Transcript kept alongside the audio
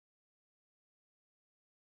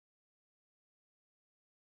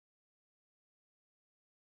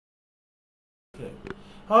Okay.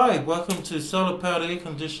 Hi, welcome to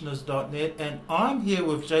SolarPoweredAirConditioners.net, and I'm here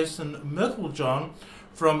with Jason Meiklejohn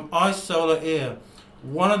from iSolar Air.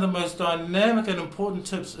 One of the most dynamic and important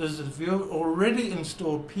tips is that if you've already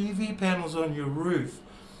installed PV panels on your roof,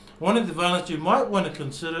 one of the advantages you might want to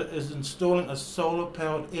consider is installing a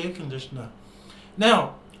solar-powered air conditioner.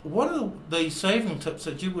 Now, what are the saving tips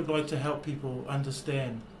that you would like to help people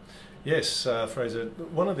understand? Yes, Fraser,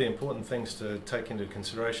 one of the important things to take into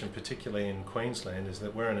consideration, particularly in Queensland, is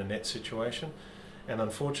that we're in a net situation, and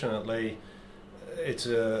unfortunately it's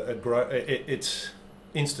it's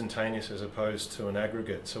instantaneous as opposed to an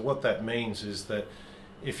aggregate. So what that means is that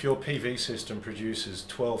if your PV system produces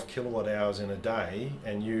 12 kilowatt hours in a day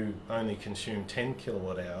and you only consume 10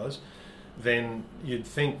 kilowatt hours, then you'd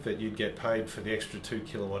think that you'd get paid for the extra 2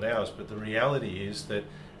 kilowatt hours, but the reality is that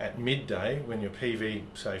at midday, when your PV,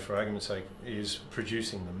 say for argument's sake, is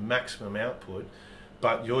producing the maximum output,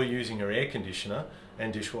 but you're using your air conditioner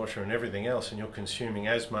and dishwasher and everything else, and you're consuming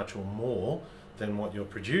as much or more than what you're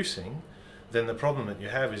producing, then the problem that you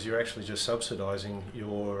have is you're actually just subsidizing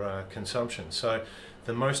your consumption. So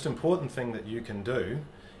the most important thing that you can do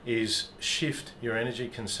is shift your energy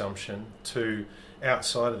consumption to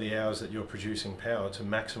outside of the hours that you're producing power to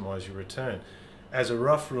maximize your return. As a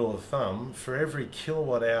rough rule of thumb, for every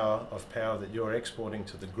kilowatt hour of power that you're exporting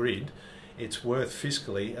to the grid, it's worth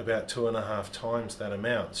fiscally about 2.5 times that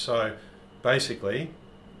amount. So basically,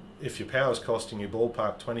 if your power is costing you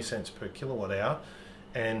ballpark 20 cents per kilowatt hour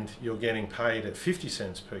and you're getting paid at 50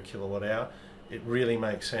 cents per kilowatt hour, it really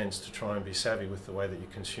makes sense to try and be savvy with the way that you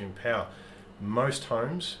consume power. Most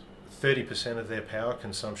homes, 30% of their power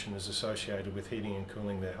consumption is associated with heating and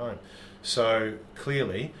cooling their home. So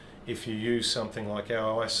clearly, if you use something like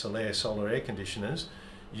our iSolar solar air conditioners,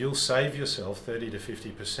 you'll save yourself 30 to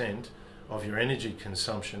 50% of your energy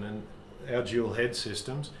consumption. And our dual head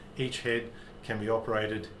systems, each head can be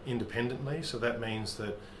operated independently, so that means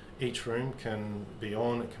that each room can be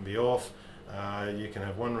on, it can be off. You can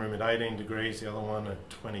have one room at 18 degrees, the other one at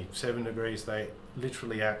 27 degrees. They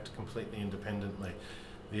literally act completely independently.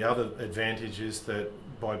 The other advantage is that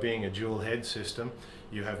by being a dual head system,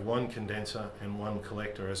 you have one condenser and one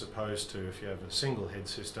collector, as opposed to if you have a single head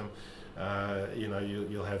system,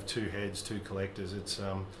 you'll have two heads, two collectors. It's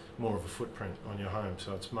more of a footprint on your home,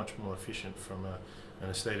 so it's much more efficient from an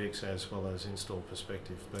aesthetics as well as install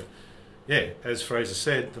perspective. But yeah, as Fraser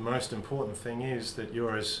said, the most important thing is that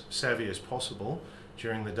you're as savvy as possible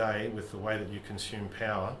during the day with the way that you consume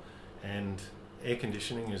power, and air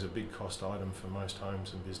conditioning is a big cost item for most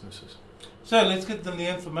homes and businesses. So let's get them the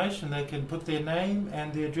information. They can put their name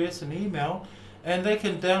and their address and email, and they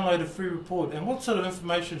can download a free report. And what sort of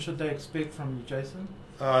information should they expect from you, Jason?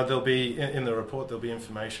 There'll be in the report, there'll be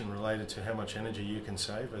information related to how much energy you can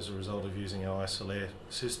save as a result of using our iSolar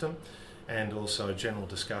system, and also a general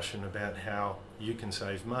discussion about how you can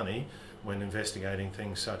save money when investigating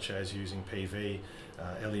things such as using PV,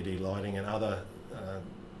 LED lighting and other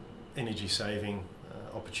energy saving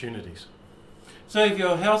opportunities. So if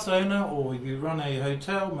you're a house owner, or you run a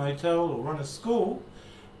hotel, motel, or run a school,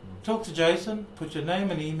 talk to Jason, put your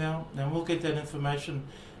name and email, and we'll get that information,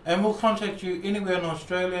 and we'll contact you anywhere in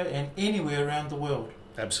Australia and anywhere around the world.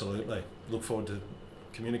 Absolutely. Look forward to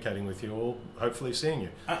communicating with you all, hopefully seeing you.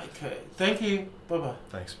 Okay, thank you. Bye-bye.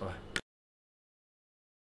 Thanks, bye.